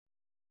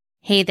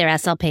Hey there,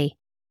 SLP.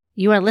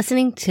 You are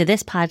listening to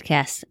this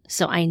podcast,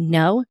 so I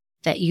know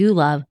that you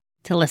love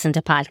to listen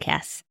to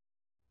podcasts.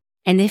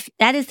 And if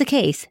that is the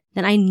case,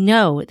 then I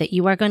know that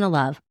you are going to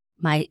love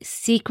my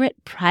secret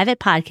private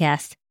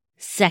podcast,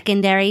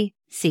 Secondary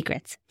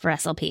Secrets for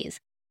SLPs.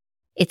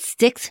 It's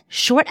 6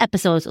 short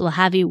episodes that will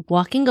have you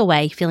walking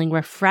away feeling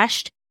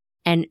refreshed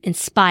and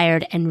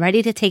inspired and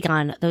ready to take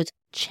on those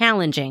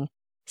challenging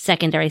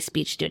secondary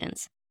speech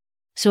students.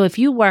 So if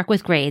you work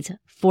with grades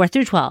 4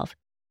 through 12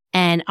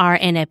 and are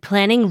in a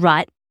planning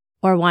rut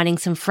or wanting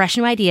some fresh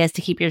new ideas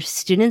to keep your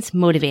students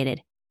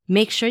motivated,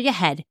 make sure you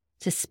head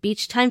to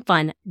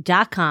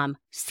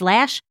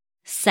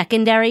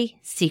speechtimefun.com/secondary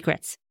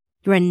secrets.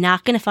 You are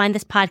not going to find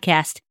this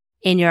podcast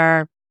in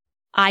your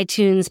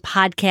iTunes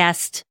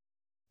podcast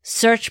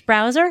search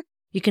browser.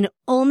 You can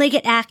only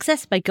get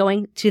access by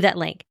going to that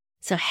link.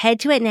 So head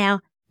to it now.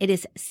 It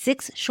is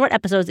 6 short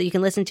episodes that you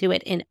can listen to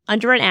it in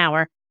under an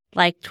hour,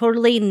 like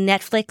totally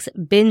Netflix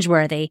binge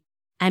worthy.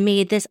 I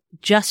made this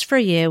just for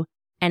you,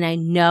 and I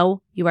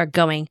know you are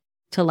going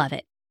to love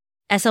it.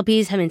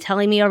 SLPs have been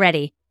telling me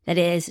already that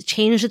it has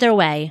changed their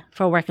way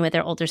for working with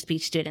their older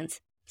speech students.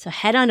 So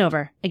head on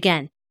over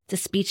again to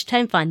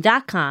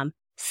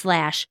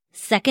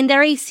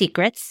speechtimefun.com/secondary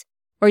secrets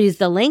or use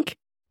the link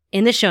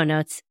in the show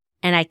notes.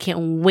 And I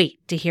can't wait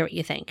to hear what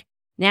you think.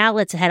 Now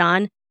let's head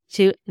on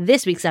to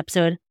this week's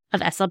episode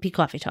of SLP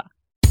Coffee Talk.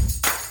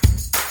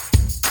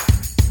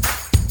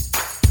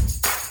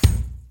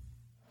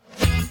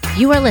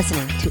 You are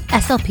listening to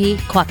SLP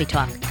Coffee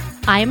Talk.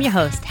 I am your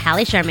host,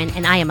 Hallie Sherman,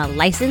 and I am a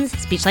licensed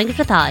speech-language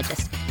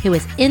pathologist who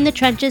is in the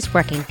trenches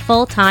working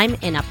full-time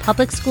in a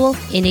public school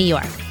in New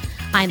York.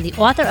 I am the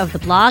author of the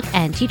blog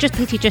and Teachers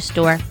Pay Teachers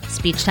store,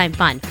 Speech Time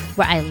Fun,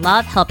 where I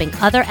love helping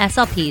other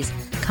SLPs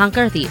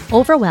conquer the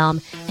overwhelm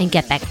and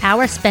get back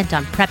hours spent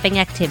on prepping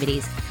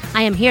activities.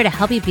 I am here to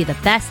help you be the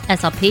best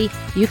SLP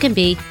you can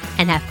be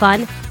and have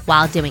fun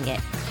while doing it.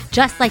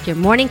 Just like your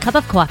morning cup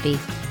of coffee,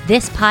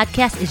 this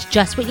podcast is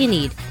just what you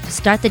need to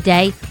start the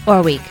day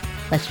or week.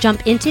 Let's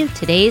jump into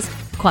today's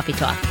Coffee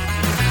Talk.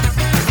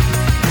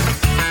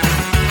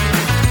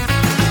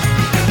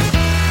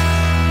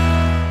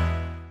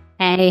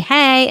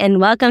 Hey,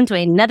 and welcome to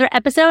another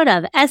episode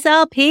of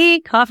SLP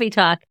Coffee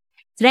Talk.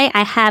 Today,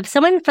 I have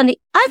someone from the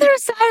other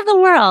side of the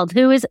world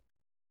who is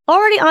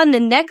already on the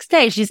next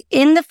day. She's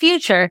in the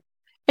future.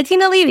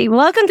 Adina, Levy,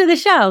 welcome to the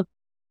show.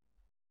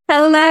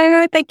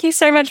 Hello. Thank you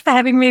so much for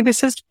having me.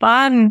 This is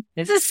fun.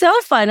 This is so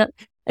fun.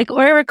 Like,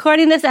 we're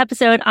recording this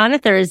episode on a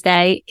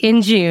Thursday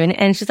in June,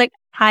 and she's like,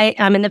 hi,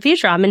 I'm in the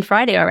future. I'm in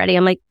Friday already.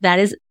 I'm like, that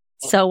is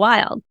so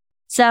wild.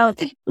 So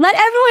let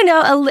everyone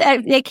know,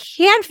 they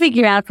can't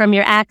figure out from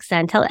your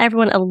accent. Tell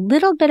everyone a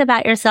little bit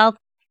about yourself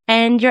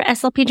and your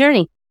SLP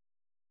journey.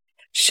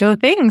 Sure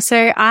thing.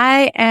 So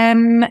I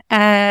am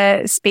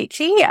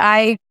speechy.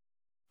 I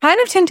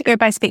kind of tend to go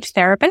by speech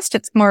therapist.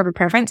 It's more of a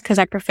preference because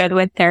I prefer the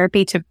word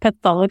therapy to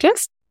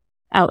pathologist,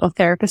 or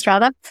therapist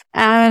rather.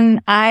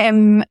 And I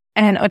am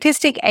an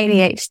autistic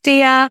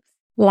ADHDer.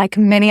 Like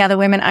many other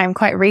women, I'm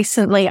quite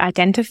recently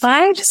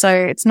identified. So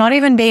it's not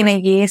even been a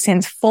year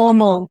since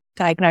formal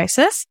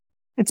diagnosis.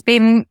 It's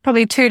been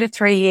probably 2 to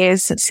 3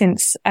 years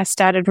since I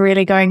started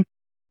really going,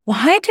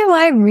 why do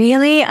I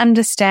really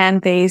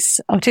understand these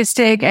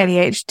autistic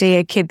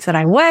ADHD kids that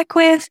I work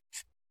with?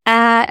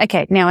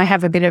 Okay, now I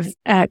have a bit of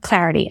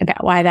clarity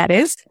about why that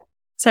is.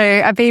 So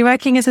I've been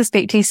working as a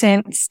speechy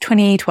since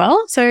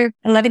 2012, so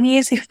 11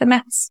 years if the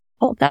maths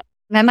hold up.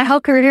 And my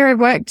whole career I've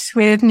worked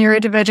with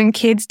neurodivergent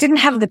kids, didn't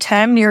have the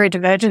term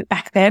neurodivergent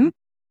back then.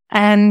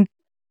 And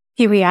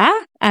here we are.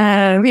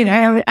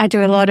 I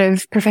do a lot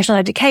of professional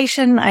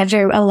education. I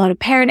do a lot of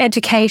parent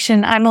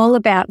education. I'm all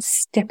about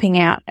stepping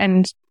out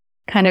and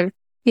kind of,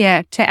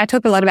 I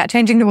talk a lot about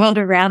changing the world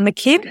around the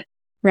kid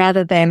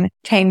rather than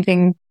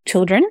changing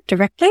children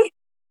directly.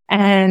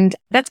 And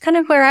that's kind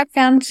of where I've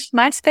found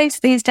my space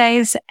these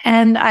days.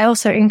 And I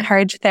also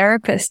encourage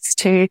therapists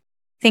to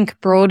think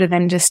broader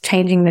than just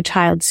changing the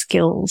child's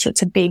skills.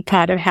 It's a big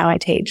part of how I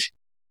teach.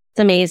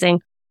 It's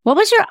amazing. What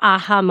was your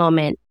aha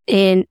moment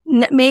in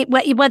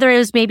whether it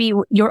was maybe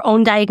your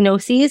own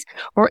diagnoses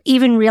or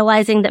even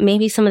realizing that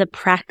maybe some of the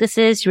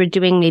practices you were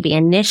doing maybe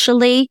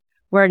initially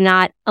were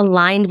not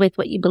aligned with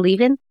what you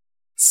believe in?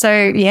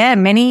 So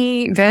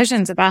many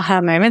versions of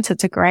aha moments.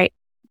 It's a great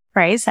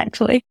phrase,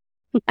 actually.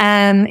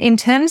 In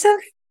terms of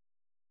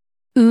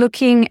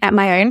looking at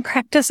my own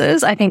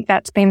practices, I think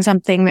that's been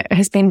something that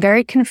has been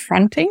very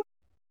confronting.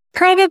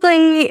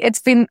 Probably it's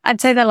been, I'd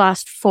say the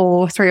last 3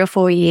 or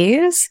 4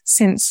 years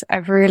since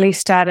I've really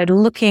started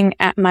looking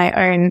at my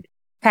own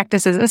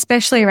practices,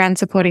 especially around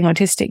supporting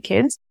autistic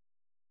kids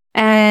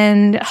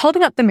and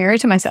holding up the mirror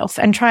to myself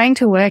and trying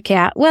to work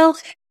out,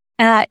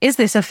 is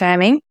this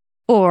affirming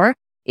or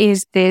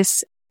is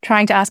this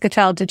trying to ask a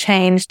child to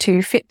change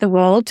to fit the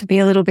world, to be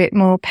a little bit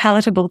more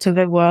palatable to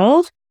the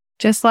world,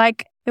 just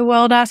like the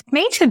world asked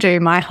me to do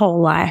my whole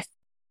life,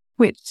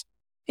 which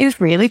is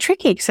really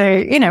tricky.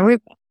 So, we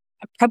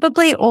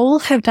probably all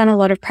have done a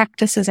lot of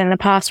practices in the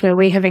past where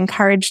we have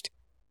encouraged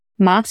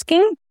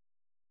masking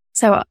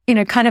So,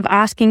 kind of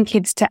asking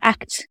kids to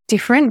act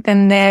different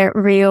than their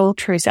real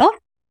true self.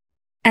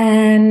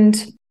 And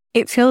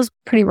it feels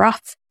pretty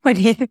rough when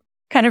you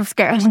kind of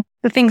go,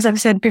 the things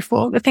I've said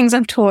before, the things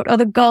I've taught, or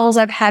the goals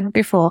I've had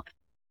before,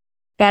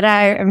 that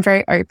I am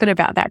very open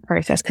about that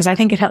process, because I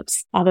think it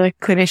helps other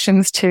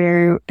clinicians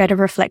to better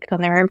reflect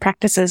on their own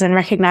practices and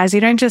recognize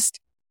you don't just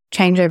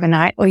change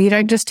overnight, or you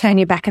don't just turn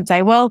your back and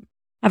say, well,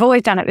 I've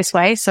always done it this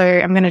way, so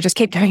I'm going to just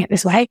keep doing it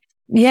this way.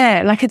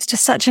 Yeah, like it's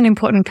just such an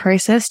important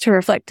process to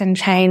reflect and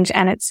change.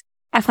 And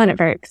I find it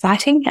very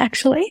exciting,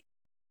 actually.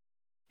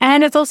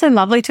 And it's also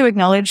lovely to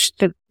acknowledge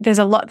that there's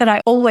a lot that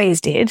I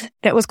always did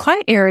that was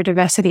quite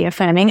neurodiversity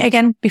affirming,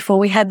 again, before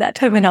we had that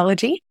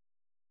terminology.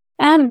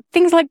 And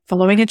things like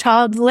following a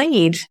child's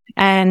lead.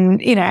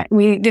 And,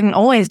 we didn't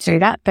always do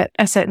that, but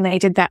I certainly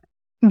did that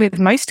with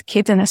most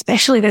kids, and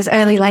especially those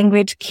early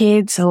language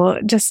kids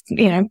or just,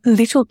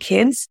 little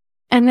kids.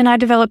 And then I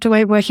developed a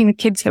way of working with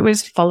kids that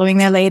was following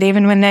their lead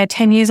even when they're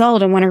 10 years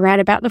old and want to write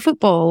about the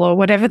football or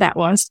whatever that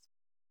was.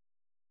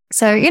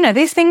 So,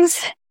 these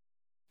things,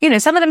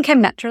 some of them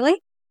came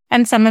naturally,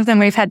 and some of them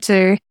we've had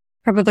to,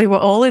 probably we're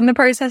all in the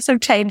process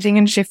of changing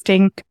and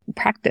shifting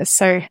practice.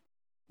 So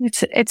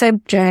it's a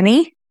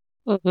journey.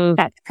 Mm-hmm.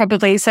 That's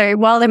probably, so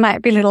while there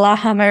might be little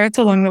aha moments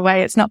along the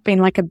way, it's not been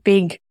like a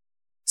big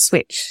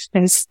switch.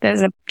 There's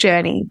a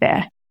journey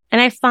there.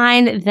 And I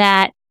find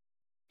that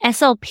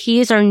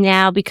SLPs are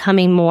now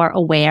becoming more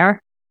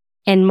aware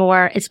and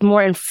it's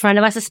more in front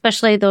of us,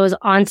 especially those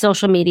on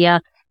social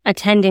media,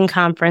 attending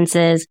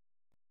conferences.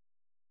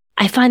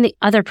 I find the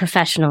other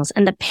professionals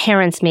and the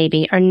parents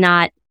maybe are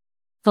not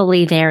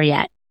fully there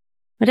yet.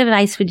 What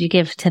advice would you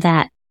give to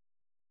that?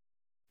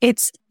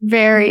 It's a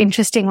very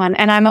interesting one.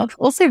 And I'm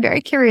also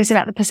very curious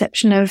about the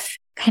perception of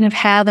kind of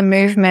how the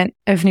movement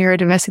of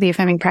neurodiversity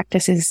affirming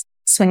practice is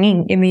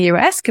swinging in the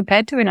US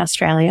compared to in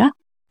Australia.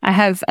 I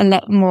have a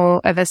lot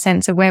more of a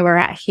sense of where we're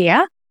at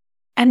here.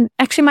 And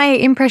actually my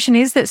impression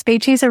is that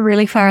speechies are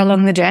really far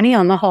along the journey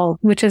on the whole,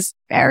 which is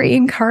very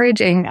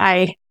encouraging.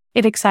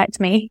 It excites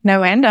me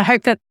no end. I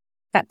hope that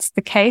that's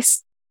the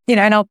case,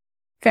 and I'll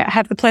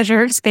have the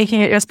pleasure of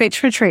speaking at your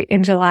speech retreat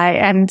in July.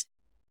 And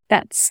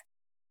that's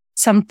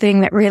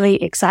something that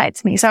really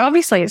excites me. So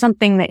obviously it's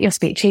something that your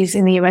speechies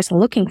in the US are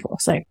looking for.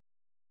 So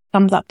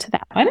thumbs up to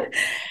that one.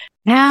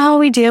 How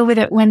we deal with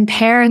it when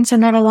parents are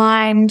not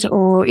aligned,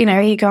 or,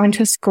 you go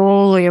into a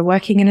school or you're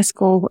working in a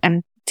school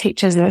and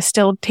teachers are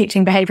still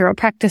teaching behavioral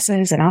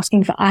practices and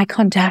asking for eye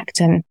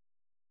contact and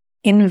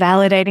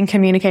invalidating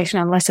communication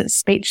unless it's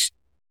speech.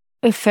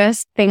 The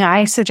first thing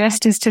I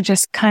suggest is to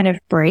just kind of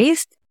breathe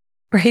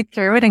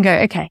through it and go,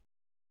 okay,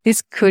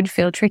 this could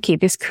feel tricky.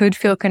 This could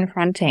feel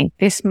confronting.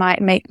 This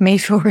might make me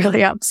feel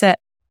really upset.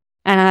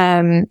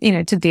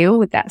 To deal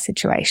with that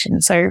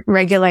situation. So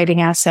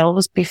regulating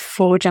ourselves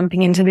before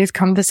jumping into these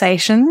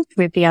conversations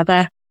with the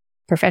other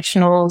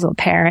professionals or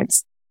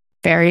parents,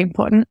 very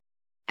important.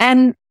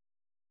 And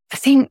I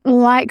think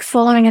like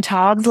following a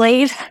child's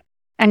lead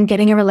and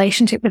getting a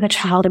relationship with a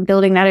child and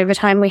building that over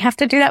time, we have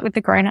to do that with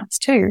the grown-ups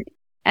too.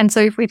 And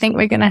so if we think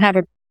we're going to have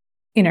a,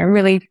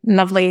 really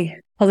lovely,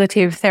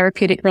 positive,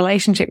 therapeutic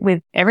relationship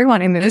with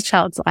everyone in this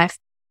child's life,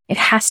 it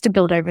has to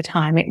build over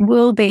time. It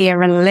will be a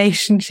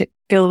relationship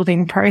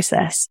building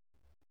process.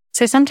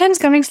 So sometimes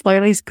going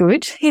slowly is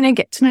good.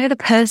 Get to know the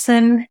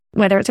person,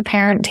 whether it's a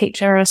parent,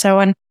 teacher, or so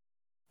on.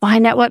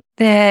 Find out what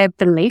their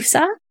beliefs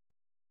are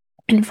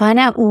and find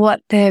out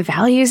what their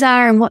values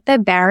are and what their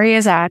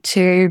barriers are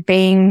to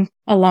being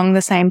along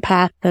the same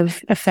path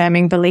of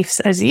affirming beliefs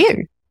as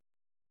you.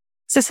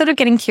 So sort of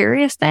getting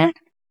curious there.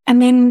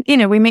 And then,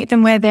 we meet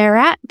them where they're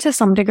at to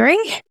some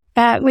degree,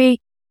 but we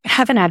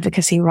have an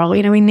advocacy role.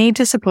 We need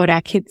to support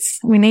our kids.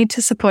 We need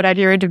to support our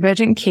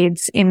neurodivergent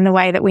kids in the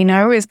way that we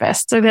know is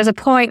best. So there's a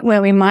point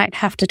where we might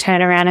have to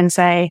turn around and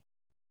say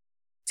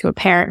to a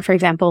parent, for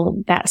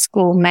example, that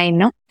school may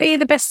not be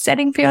the best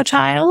setting for your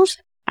child.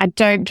 I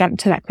don't jump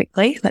to that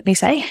quickly. Let me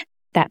say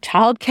that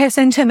childcare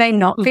center may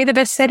not be the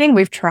best setting.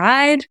 We've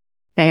tried.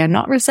 They are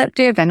not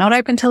receptive. They're not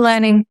open to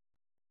learning.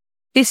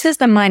 This is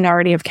the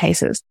minority of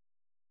cases.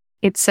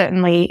 It's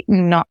certainly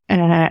not,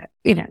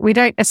 we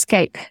don't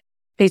escape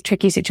these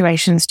tricky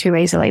situations too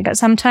easily, but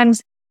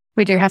sometimes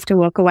we do have to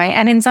walk away.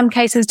 And in some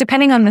cases,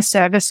 depending on the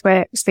service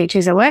where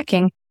speeches are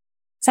working,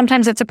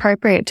 sometimes it's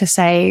appropriate to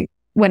say,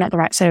 we're not the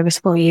right service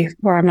for you,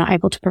 or I'm not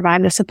able to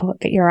provide the support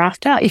that you're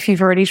after. If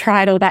you've already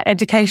tried all that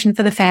education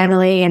for the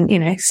family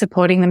and,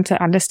 supporting them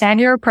to understand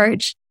your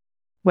approach,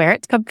 where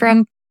it's come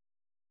from,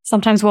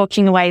 sometimes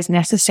walking away is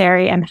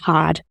necessary and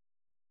hard.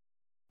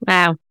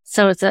 Wow.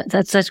 So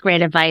that's such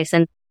great advice.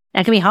 And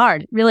that can be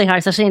hard, really hard,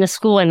 especially in a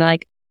school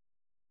and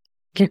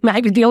you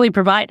might be the only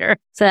provider.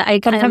 So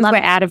sometimes we're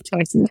out of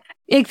choices.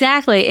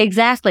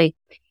 Exactly.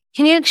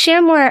 Can you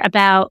share more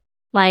about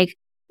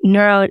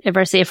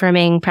neurodiversity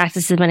affirming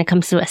practices when it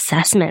comes to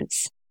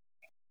assessments?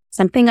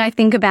 Something I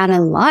think about a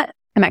lot.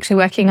 I'm actually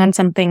working on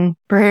something,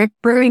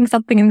 brewing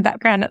something in the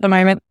background at the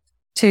moment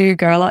to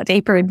go a lot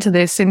deeper into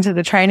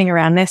the training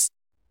around this.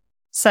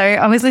 So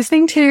I was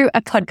listening to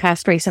a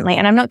podcast recently,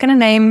 and I'm not going to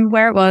name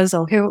where it was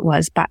or who it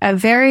was, but a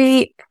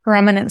very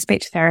prominent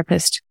speech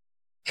therapist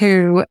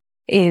who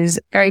is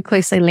very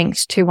closely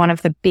linked to one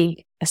of the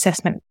big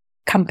assessment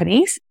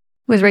companies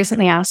was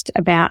recently asked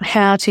about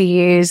how to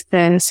use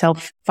the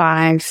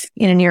self-5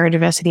 in a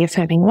neurodiversity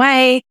affirming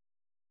way.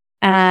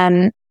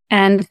 And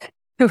it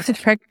was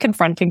very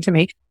confronting to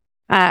me.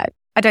 I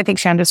don't think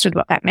she understood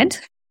what that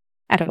meant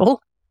at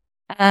all.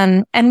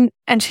 And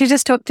she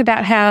just talked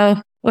about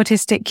how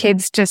autistic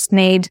kids just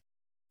need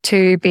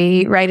to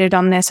be rated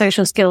on their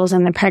social skills,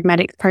 and the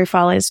pragmatic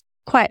profile is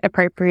quite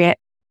appropriate.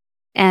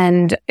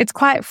 And it's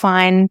quite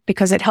fine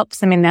because it helps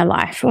them in their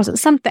life. Was it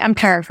something? I'm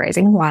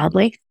paraphrasing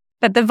wildly,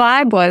 but the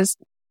vibe was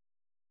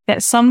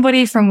that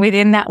somebody from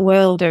within that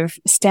world of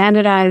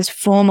standardized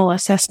formal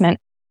assessment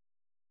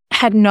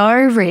had no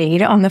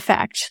read on the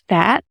fact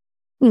that,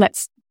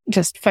 let's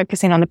just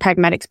focus in on the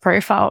pragmatics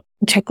profile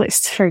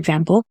checklists, for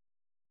example,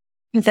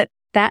 that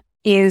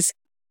is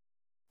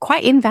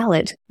quite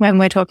invalid when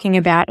we're talking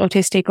about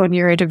autistic or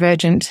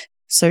neurodivergent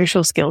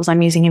social skills.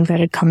 I'm using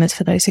inverted commas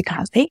for those who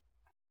can't see.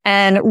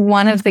 And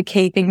one of the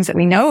key things that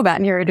we know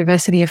about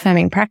neurodiversity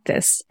affirming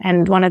practice,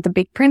 and one of the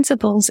big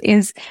principles,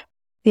 is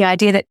the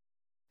idea that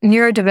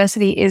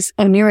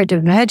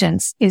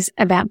neurodivergence is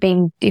about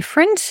being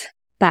different,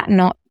 but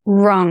not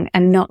wrong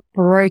and not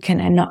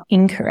broken and not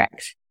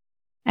incorrect.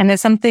 And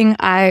there's something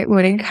I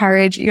would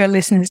encourage your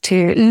listeners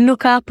to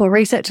look up or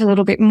research a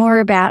little bit more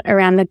about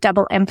around the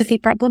double empathy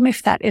problem,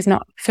 if that is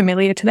not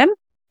familiar to them.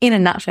 In a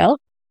nutshell,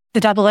 the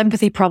double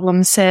empathy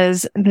problem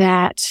says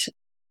that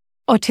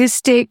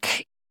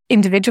autistic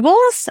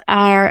individuals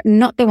are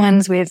not the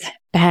ones with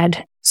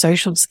bad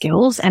social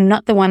skills and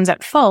not the ones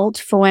at fault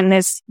for when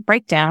there's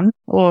breakdown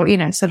or,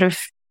 sort of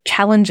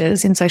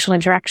challenges in social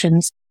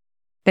interactions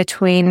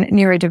between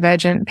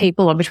neurodivergent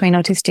people or between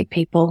autistic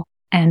people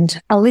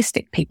and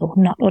allistic people,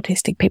 not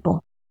autistic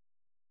people.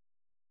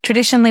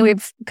 Traditionally,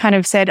 we've kind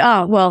of said,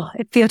 oh, well,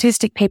 it's the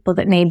autistic people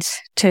that needs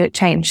to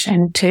change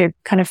and to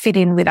kind of fit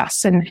in with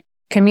us and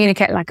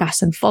communicate like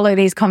us and follow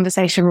these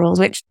conversation rules,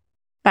 which,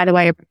 by the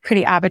way, are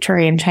pretty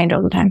arbitrary and change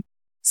all the time.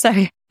 So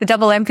the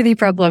double empathy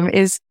problem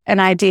is an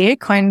idea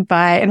coined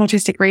by an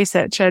autistic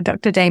researcher,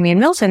 Dr. Damien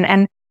Milton.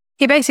 And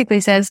he basically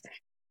says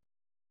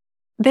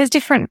there's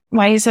different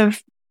ways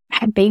of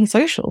being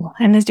social,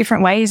 and there's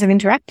different ways of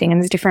interacting, and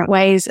there's different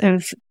ways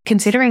of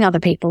considering other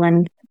people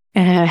and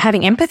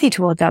having empathy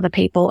towards other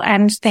people.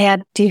 And they are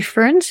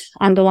different,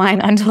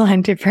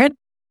 underline different,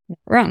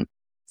 wrong.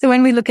 So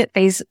when we look at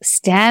these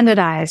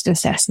standardized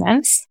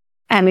assessments,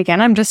 and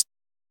again, I'm just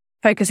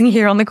focusing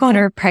here on the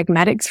corner of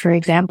pragmatics, for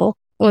example,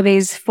 or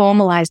these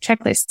formalized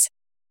checklists,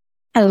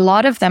 a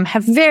lot of them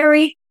have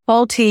very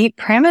faulty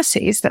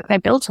premises that they're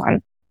built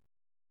on.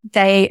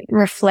 They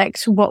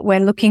reflect what we're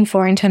looking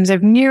for in terms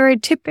of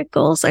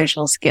neurotypical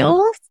social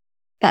skills,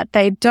 but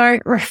they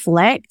don't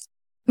reflect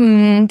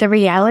the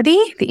reality,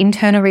 the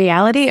internal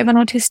reality of an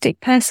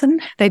autistic person.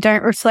 They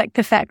don't reflect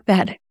the fact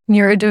that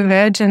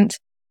neurodivergent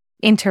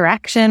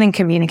interaction and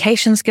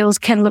communication skills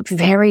can look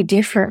very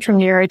different from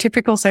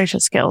neurotypical social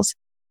skills.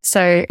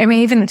 So,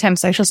 even the term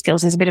social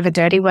skills is a bit of a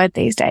dirty word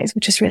these days,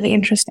 which is really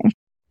interesting.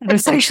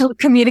 Social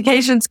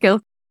communication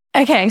skills.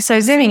 Okay, so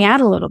zooming out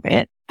a little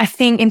bit, I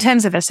think in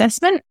terms of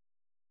assessment,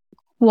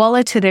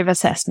 qualitative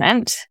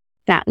assessment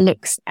that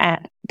looks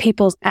at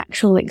people's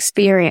actual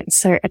experience,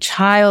 so a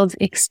child's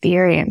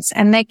experience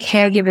and their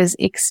caregiver's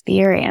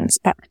experience,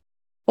 but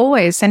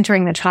always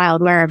centering the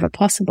child wherever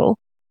possible,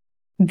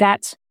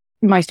 that's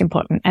most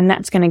important. And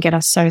that's going to get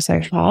us so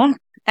far.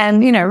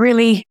 And,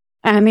 really,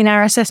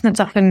 our assessments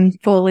often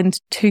fall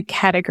into two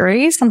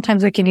categories.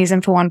 Sometimes we can use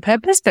them for one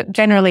purpose, but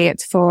generally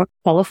it's for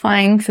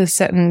qualifying for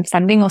certain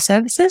funding or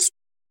services.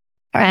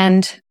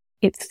 And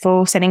it's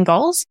for setting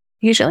goals,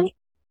 usually.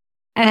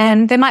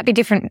 And there might be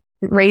different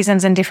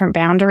reasons and different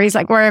boundaries,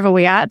 like wherever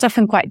we are, it's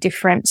often quite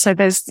different. So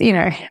there's,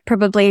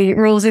 probably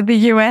rules in the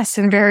US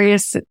and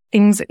various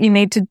things that you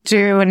need to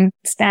do and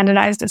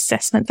standardized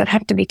assessments that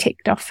have to be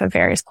ticked off for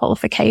various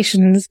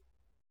qualifications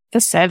for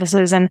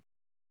services. And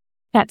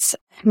that's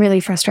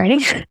really frustrating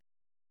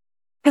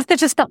because they're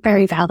just not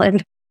very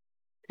valid.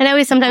 And I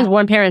always sometimes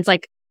warn parents,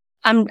 like,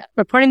 I'm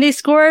reporting these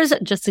scores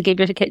just to give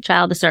your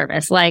child a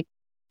service. Like,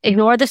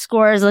 ignore the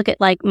scores, look at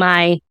like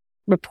my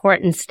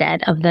report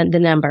instead of the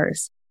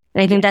numbers.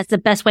 And I think that's the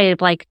best way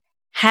of like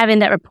having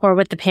that rapport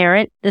with the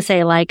parent to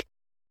say like,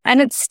 and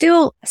it's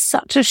still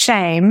such a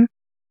shame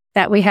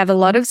that we have a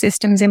lot of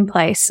systems in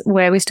place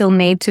where we still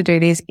need to do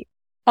these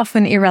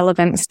often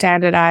irrelevant,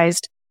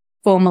 standardized,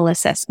 formal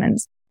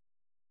assessments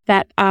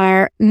that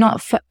are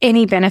not for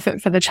any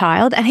benefit for the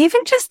child. And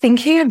even just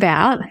thinking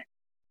about,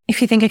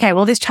 if you think, okay,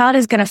 well, this child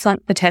is going to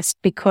flunk the test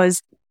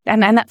because,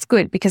 and that's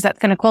good because that's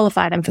going to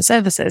qualify them for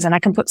services and I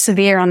can put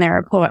severe on their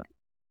report.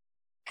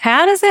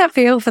 How does that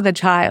feel for the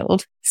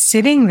child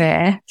sitting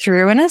there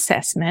through an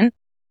assessment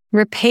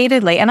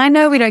repeatedly? And I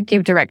know we don't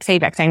give direct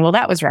feedback saying, well,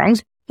 that was wrong,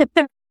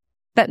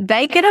 but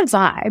they get a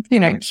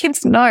vibe.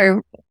 Kids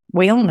know,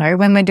 we all know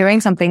when we're doing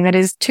something that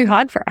is too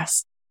hard for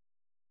us.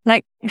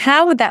 Like,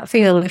 how would that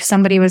feel if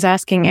somebody was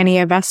asking any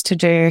of us to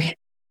do,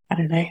 I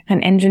don't know,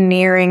 an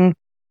engineering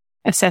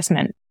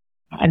assessment?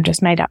 I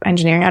just made up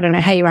engineering. I don't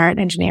know how you are at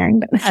engineering,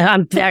 but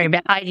I'm very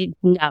bad.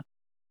 No.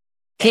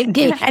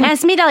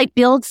 Ask me to like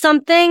build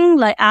something,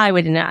 like I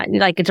would not,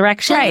 like a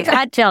direction. Right.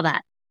 I'd fail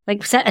that.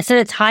 Like set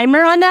a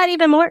timer on that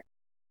even more.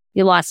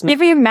 You lost me.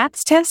 Give me a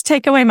maths test,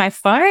 take away my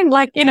phone,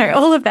 like,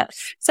 all of that.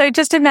 So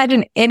just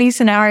imagine any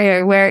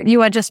scenario where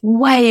you are just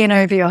way in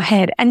over your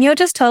head and you're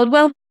just told,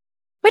 well,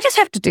 we just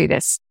have to do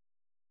this.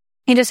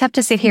 You just have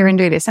to sit here and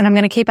do this. And I'm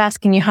going to keep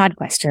asking you hard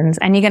questions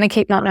and you're going to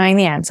keep not knowing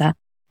the answer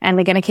and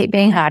they're going to keep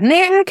being hard. And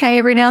they're okay.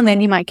 Every now and then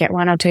you might get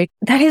one or two.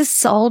 That is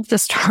soul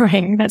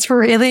destroying. That's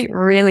really,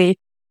 really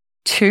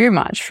too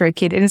much for a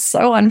kid. It is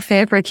so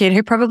unfair for a kid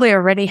who probably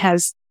already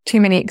has too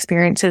many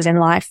experiences in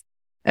life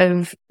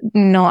of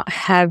not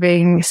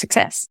having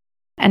success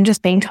and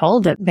just being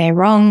told that they're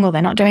wrong or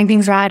they're not doing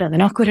things right or they're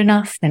not good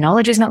enough. Their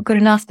knowledge is not good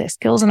enough. Their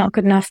skills are not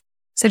good enough.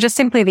 So just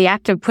simply the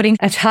act of putting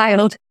a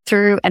child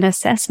through an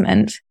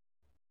assessment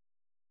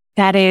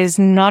that is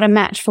not a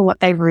match for what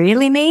they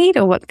really need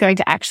or what's going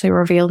to actually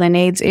reveal their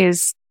needs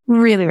is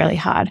really, really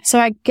hard. So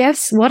I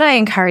guess what I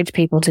encourage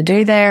people to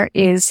do there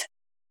is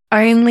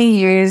only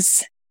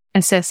use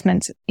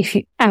assessments if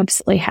you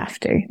absolutely have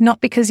to, not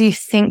because you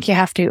think you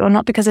have to, or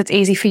not because it's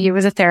easy for you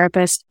as a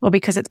therapist, or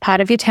because it's part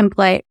of your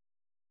template.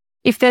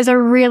 If there's a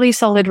really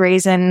solid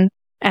reason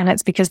and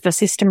it's because the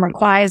system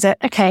requires it,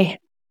 okay,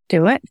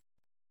 do it.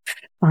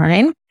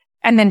 Fine.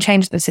 And then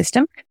change the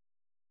system.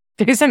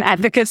 Do some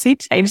advocacy,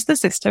 change the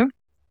system.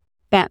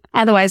 But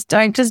otherwise,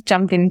 don't just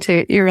jump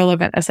into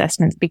irrelevant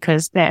assessments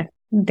because they're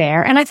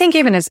there. And I think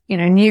even as,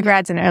 new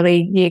grads and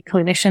early year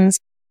clinicians,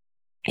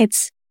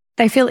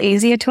 they feel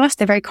easier to us.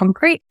 They're very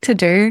concrete to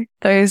do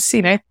those,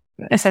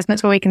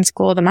 assessments where we can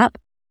score them up.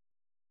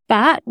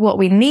 But what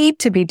we need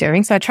to be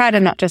doing, so I try to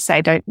not just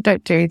say,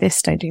 don't do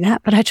this, don't do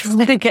that, but I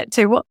try to get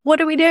to what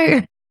do we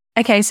do?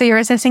 Okay, so you're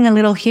assessing a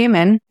little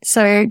human.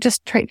 So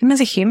just treat them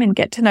as a human,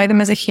 get to know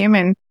them as a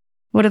human.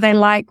 What do they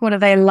like? What do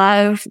they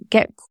love?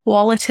 Get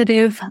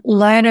qualitative,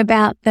 learn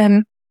about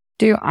them,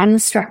 do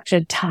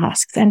unstructured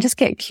tasks and just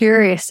get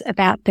curious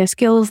about their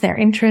skills, their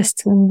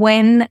interests.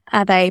 When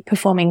are they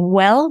performing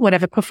well?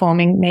 Whatever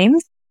performing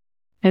means.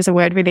 There's a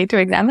word we need to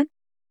examine.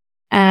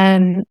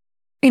 And,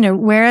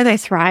 where are they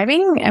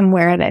thriving and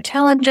where are their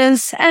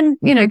challenges? And,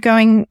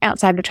 going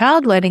outside the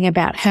child, learning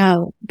about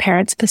how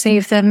parents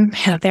perceive them,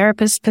 how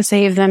therapists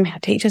perceive them, how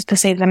teachers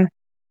perceive them,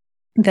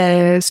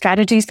 the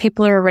strategies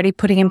people are already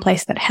putting in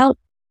place that help.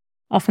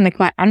 Often they're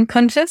quite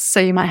unconscious, so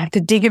you might have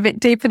to dig a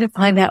bit deeper to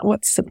find out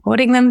what's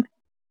supporting them.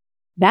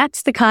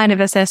 That's the kind of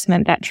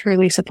assessment that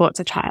truly supports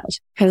a child,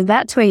 because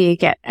that's where you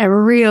get a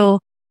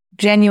real,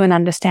 genuine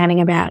understanding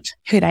about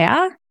who they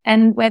are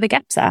and where the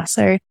gaps are.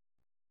 So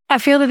I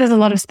feel that there's a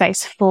lot of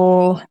space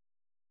for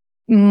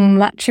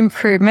much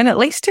improvement, at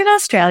least in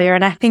Australia,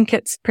 and I think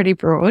it's pretty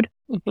broad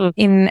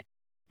in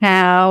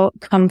how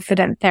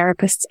confident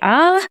therapists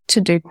are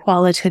to do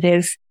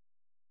qualitative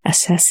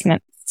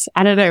assessments.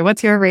 I don't know.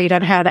 What's your read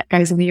on how that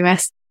goes in the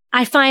US?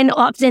 I find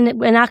often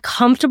we're not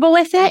comfortable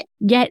with it,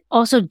 yet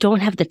also don't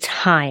have the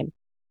time.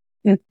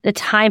 The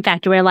time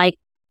factor where I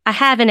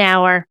have an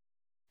hour.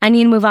 I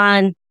need to move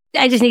on.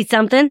 I just need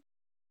something.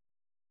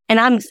 And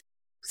I'm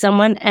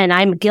someone and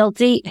I'm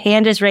guilty.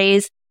 Hand is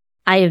raised.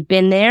 I have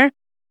been there,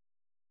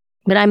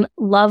 but I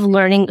love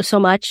learning so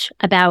much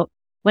about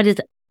what is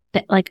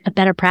a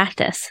better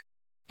practice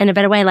and a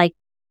better way.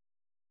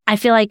 I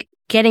feel like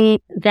getting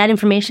that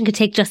information could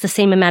take just the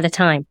same amount of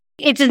time.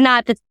 It's just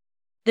not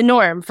the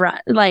norm for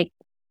us. And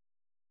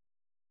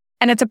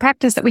it's a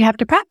practice that we have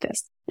to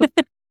practice.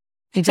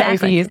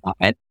 Exactly. It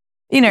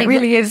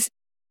really is.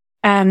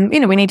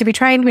 We need to be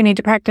trained. We need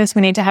to practice.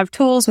 We need to have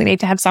tools. We need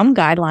to have some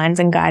guidelines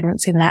and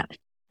guidance in that.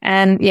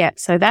 And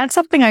so that's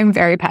something I'm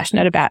very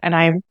passionate about and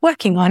I'm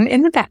working on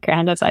in the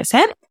background, as I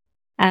said.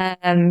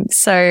 I'm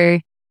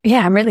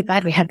really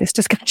glad we had this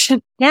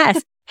discussion.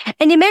 Yes.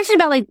 And you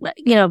mentioned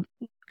about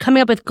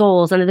coming up with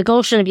goals, and the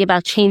goal shouldn't be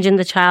about changing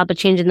the child, but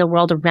changing the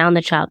world around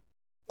the child.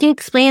 Can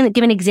you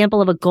give an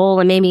example of a goal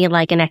and maybe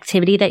an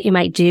activity that you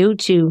might do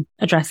to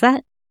address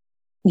that?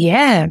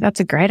 Yeah, that's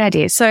a great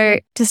idea. So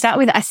to start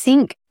with, I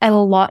think a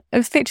lot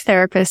of speech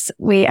therapists,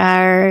 we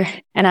are,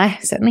 and I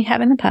certainly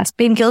have in the past,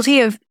 been guilty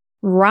of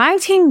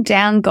writing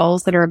down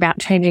goals that are about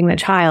changing the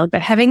child,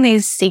 but having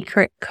these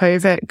secret,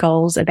 covert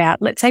goals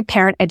about, let's say,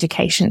 parent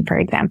education, for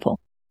example.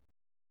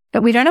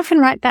 But we don't often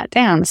write that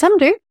down. Some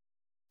do.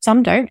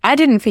 Some don't. I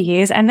didn't for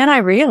years. And then I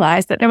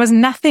realized that there was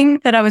nothing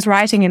that I was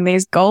writing in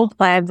these goal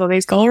plans or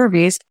these goal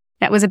reviews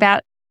that was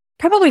about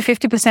probably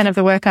 50% of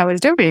the work I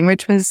was doing,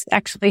 which was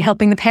actually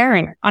helping the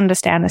parent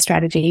understand the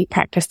strategy,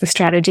 practice the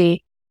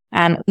strategy,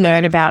 and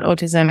learn about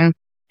autism,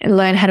 and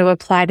learn how to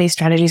apply these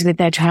strategies with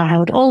their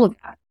child, all of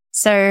that.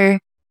 So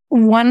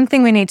one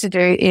thing we need to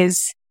do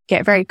is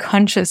get very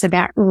conscious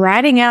about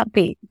writing out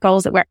the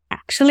goals that we're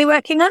actually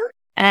working on.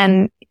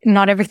 And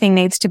not everything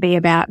needs to be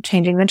about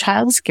changing the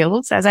child's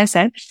skills. As I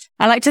said,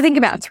 I like to think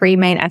about three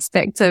main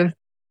aspects of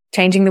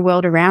changing the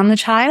world around the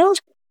child.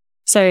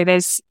 So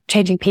there's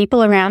changing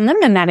people around them,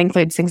 and that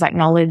includes things like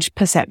knowledge,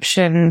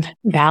 perception,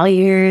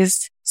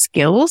 values,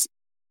 skills,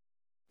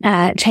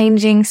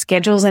 changing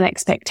schedules and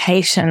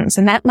expectations.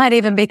 And that might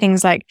even be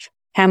things like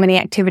how many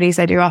activities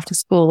they do after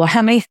school, or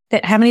how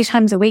many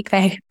times a week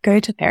they go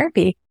to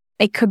therapy.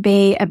 It could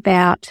be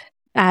about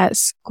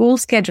school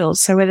schedules.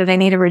 So whether they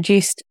need a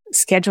reduced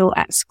schedule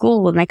at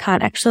school and they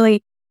can't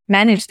actually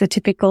manage the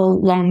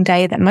typical long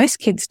day that most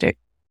kids do.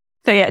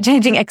 So yeah,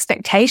 changing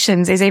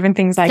expectations is even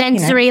things like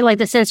sensory, like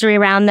the sensory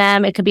around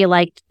them. It could be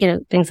like,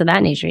 things of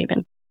that nature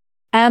even.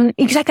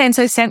 Exactly. And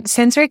so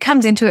sensory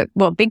comes into it,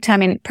 well, big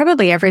time in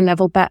probably every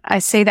level, but I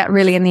see that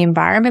really in the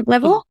environment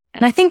level.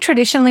 And I think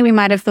traditionally we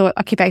might have thought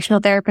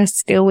occupational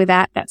therapists deal with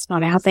that. That's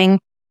not our thing.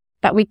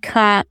 But we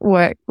can't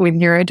work with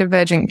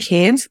neurodivergent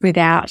kids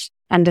without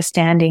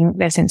understanding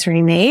their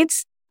sensory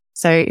needs.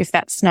 So if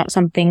that's not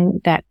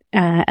something that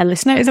a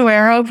listener is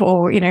aware of,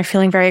 or,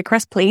 feeling very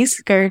across,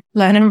 please go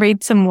learn and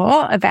read some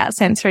more about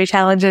sensory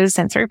challenges,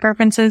 sensory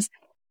preferences.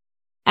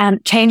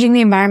 Changing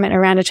the environment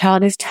around a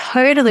child is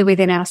totally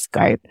within our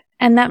scope.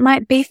 And that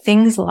might be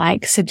things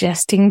like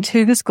suggesting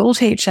to the school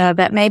teacher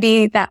that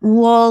maybe that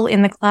wall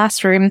in the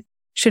classroom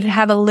should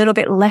have a little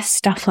bit less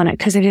stuff on it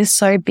because it is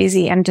so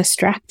busy and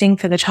distracting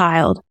for the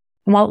child.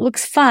 And while it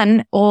looks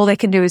fun, all they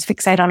can do is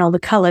fixate on all the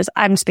colors.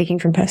 I'm speaking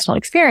from personal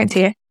experience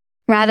here,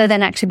 rather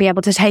than actually be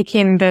able to take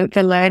in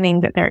the learning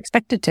that they're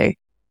expected to.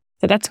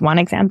 So that's one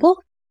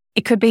example.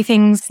 It could be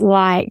things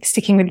like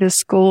sticking with the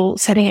school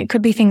setting. It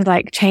could be things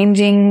like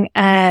changing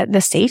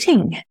the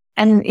seating.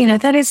 And,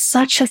 that is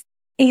such an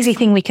easy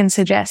thing we can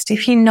suggest.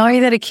 If you know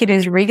that a kid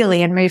is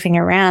wriggly and moving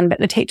around, but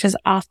the teacher's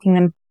asking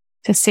them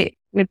to sit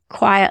with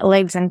quiet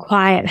legs and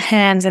quiet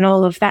hands and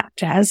all of that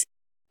jazz,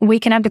 we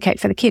can advocate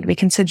for the kid. We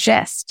can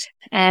suggest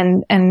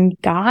and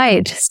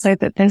guide so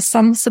that there's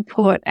some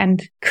support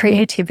and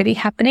creativity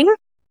happening.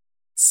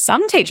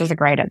 Some teachers are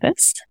great at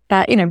this,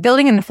 but,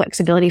 building in the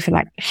flexibility for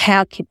like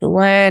how kids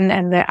learn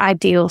and the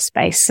ideal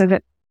space, so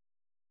that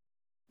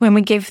when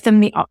we give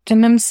them the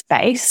optimum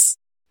space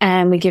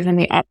and we give them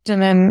the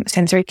optimum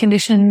sensory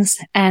conditions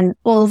and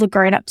all the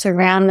grown-ups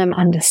around them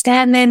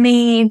understand their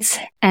needs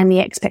and the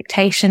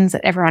expectations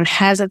that everyone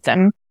has of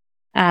them,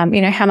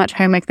 how much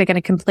homework they're going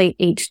to complete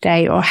each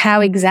day or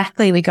how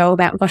exactly we go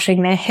about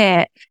washing their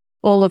hair,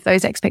 all of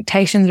those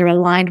expectations are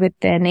aligned with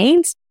their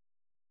needs,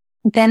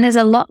 then there's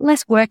a lot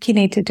less work you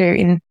need to do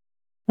in,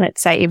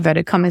 let's say,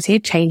 inverted commas here,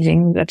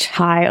 changing the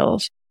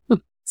child.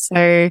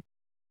 So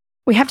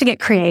we have to get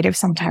creative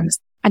sometimes.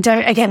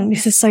 Again,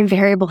 this is so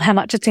variable how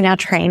much it's in our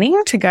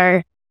training to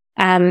go,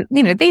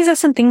 these are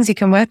some things you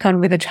can work on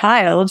with a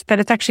child, but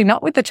it's actually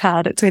not with the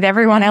child. It's with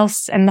everyone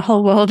else and the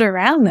whole world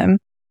around them.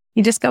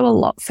 You just go a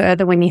lot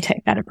further when you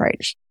take that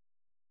approach.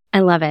 I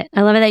love it.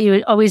 I love it that you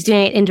were always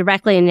doing it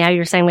indirectly. And now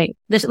you're saying, wait,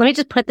 let me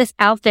just put this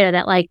out there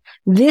that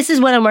this is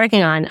what I'm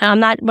working on. I'm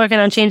not working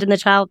on changing the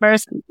child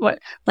first.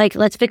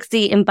 Let's fix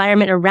the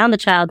environment around the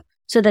child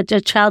so that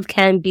the child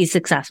can be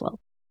successful.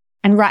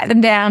 And write them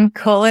down,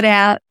 call it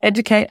out,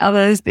 educate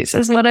others. This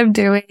is what I'm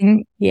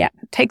doing. Yeah.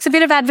 It takes a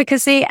bit of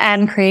advocacy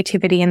and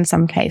creativity in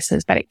some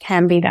cases, but it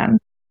can be done.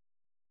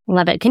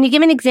 Love it. Can you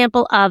give an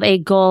example of a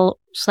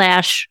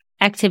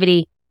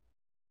goal/activity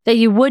that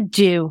you would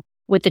do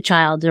with the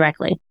child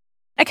directly?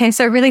 Okay.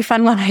 So a really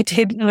fun one I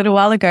did a little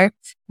while ago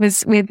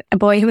was with a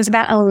boy who was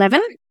about 11.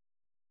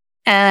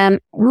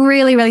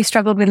 Really, really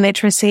struggled with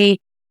literacy.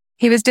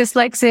 He was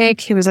dyslexic.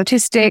 He was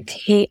autistic.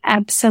 He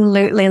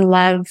absolutely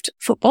loved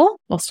football.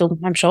 Well, still,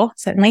 I'm sure,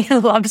 certainly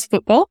loves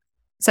football.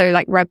 So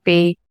like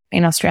rugby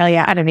in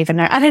Australia, I don't even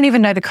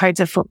know the codes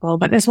of football,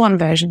 but there's one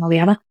version or the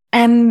other.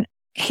 And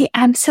he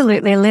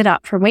absolutely lit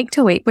up from week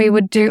to week. We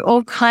would do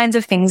all kinds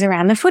of things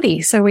around the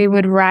footy. So we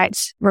would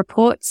write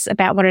reports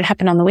about what had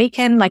happened on the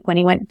weekend. Like when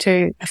he went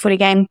to a footy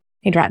game,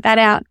 he'd write that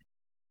out.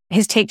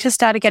 His teachers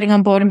started getting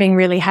on board and being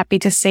really happy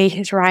to see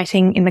his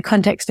writing in the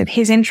context of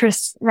his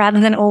interests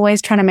rather than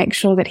always trying to make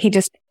sure that he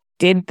just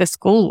did the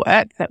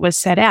schoolwork that was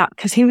set out,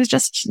 because he was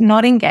just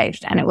not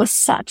engaged. And it was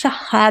such a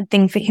hard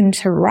thing for him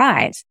to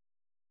write.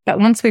 But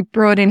once we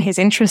brought in his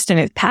interest and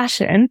his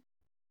passion,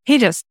 he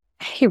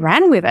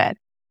ran with it.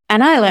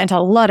 And I learned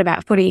a lot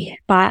about footy,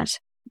 but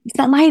it's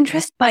not my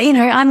interest. But,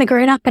 I'm the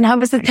grown up and I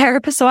was the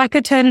therapist, so I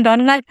could turn it on.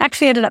 And I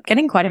actually ended up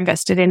getting quite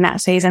invested in that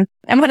season.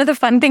 And one of the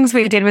fun things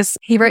we did was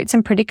he wrote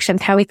some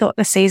predictions how he thought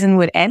the season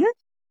would end.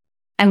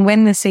 And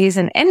when the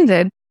season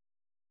ended,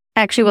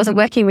 I actually wasn't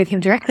working with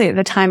him directly at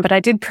the time, but I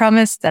did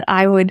promise that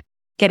I would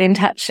get in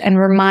touch and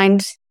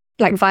remind,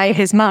 via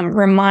his mum,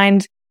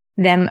 remind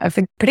them of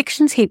the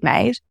predictions he'd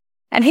made.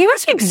 And he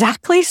was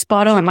exactly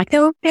spot on. They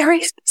were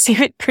very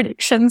specific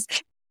predictions.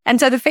 And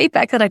so the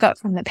feedback that I got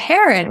from the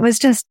parent was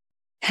just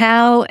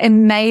how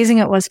amazing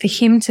it was for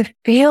him to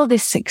feel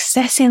this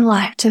success in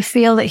life, to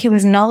feel that he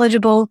was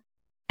knowledgeable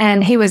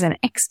and he was an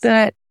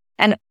expert,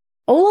 and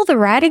all the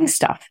writing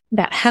stuff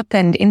that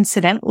happened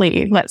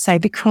incidentally, let's say,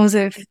 because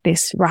of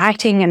this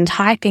writing and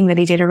typing that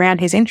he did around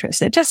his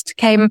interests. It just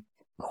came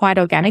quite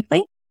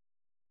organically.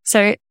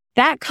 So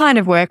that kind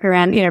of work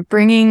around,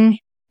 bringing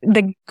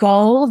the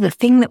goal, the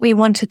thing that we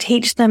want to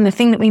teach them, the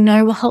thing that we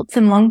know will help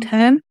them long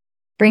term,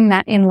 bring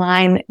that in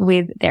line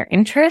with their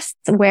interests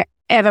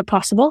wherever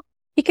possible.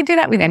 You can do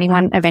that with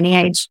anyone of any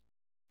age.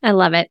 I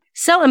love it.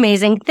 So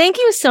amazing. Thank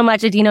you so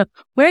much, Adina.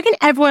 Where can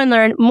everyone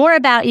learn more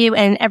about you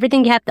and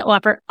everything you have to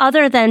offer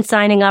other than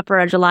signing up for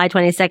our July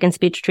 22nd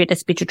speech retreat at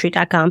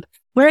speechretreat.com?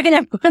 Where can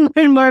everyone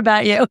learn more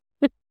about you?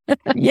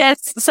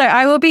 Yes. So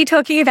I will be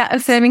talking about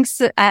affirming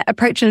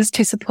approaches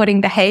to supporting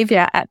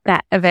behavior at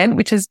that event,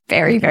 which is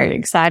very, very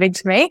exciting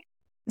to me.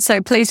 So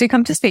please do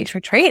come to Speech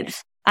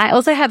Retreat. I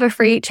also have a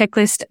free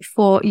checklist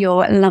for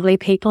your lovely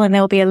people, and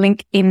there will be a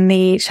link in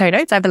the show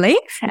notes, I believe.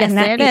 Yes, and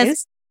that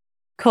is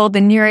called the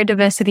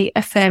Neurodiversity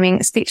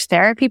Affirming Speech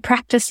Therapy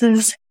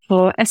Practices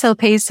for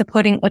SLPs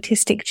Supporting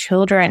Autistic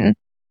Children.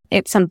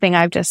 It's something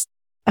I'm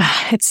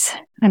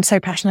so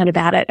passionate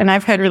about it. And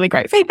I've heard really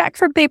great feedback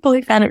from people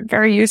who found it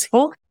very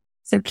useful.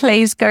 So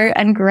please go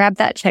and grab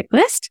that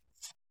checklist.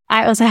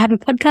 I also have a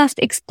podcast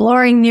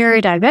exploring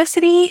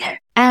neurodiversity,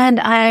 and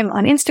I'm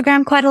on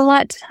Instagram quite a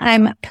lot.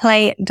 I'm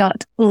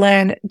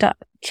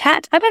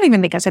play.learn.chat. I don't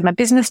even think I said my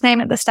business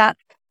name at the start.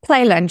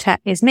 Play Learn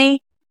Chat is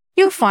me.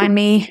 You'll find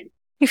me.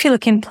 If you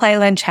look in Play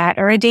Learn Chat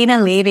or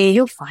Adina Levy,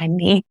 you'll find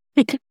me.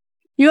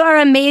 You are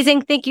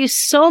amazing. Thank you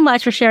so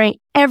much for sharing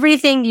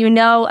everything you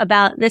know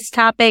about this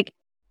topic.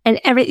 And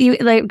you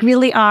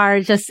really are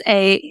just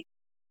a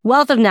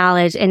wealth of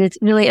knowledge, and it's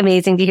really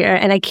amazing to hear.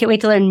 And I can't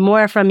wait to learn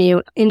more from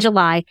you in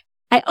July.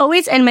 I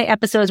always end my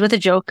episodes with a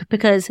joke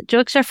because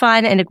jokes are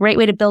fun and a great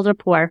way to build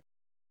rapport.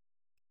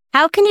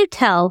 How can you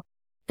tell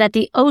that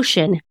the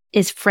ocean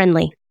is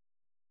friendly?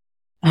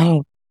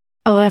 Oh,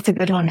 that's a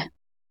good one.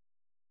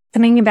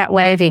 Something about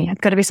waving.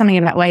 It's got to be something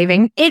about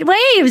waving. It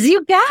waves.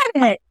 You got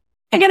it.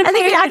 I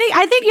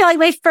think you're like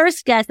my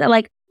first guess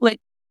that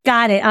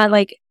got it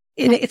on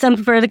in some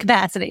further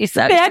capacity.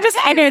 So yeah,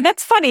 I know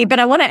that's funny, but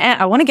I want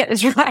to get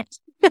this right.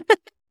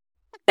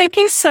 Thank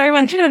you so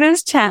much for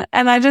this chat.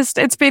 And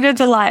it's been a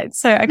delight.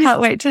 So I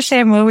can't wait to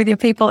share more with your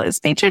people at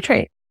Speech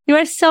Retreat. You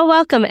are so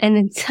welcome. And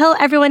until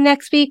everyone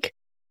next week,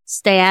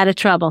 stay out of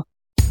trouble.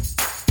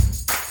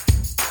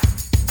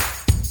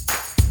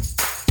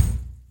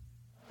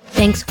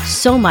 Thanks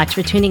so much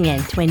for tuning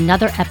in to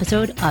another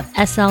episode of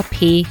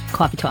SLP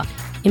Coffee Talk.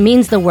 It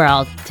means the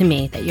world to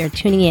me that you're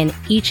tuning in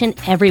each and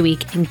every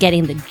week and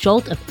getting the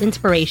jolt of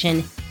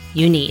inspiration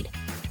you need.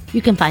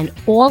 You can find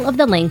all of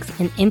the links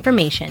and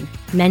information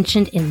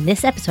mentioned in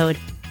this episode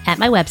at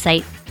my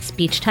website,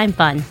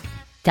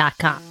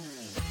 speechtimefun.com.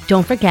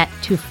 Don't forget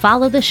to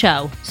follow the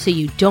show so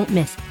you don't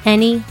miss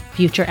any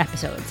future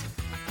episodes.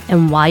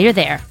 And while you're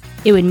there,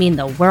 it would mean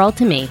the world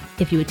to me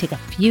if you would take a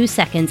few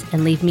seconds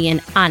and leave me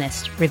an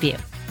honest review.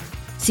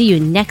 See you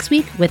next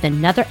week with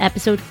another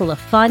episode full of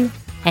fun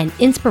and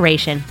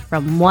inspiration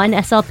from one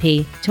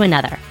SLP to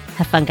another.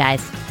 Have fun,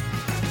 guys.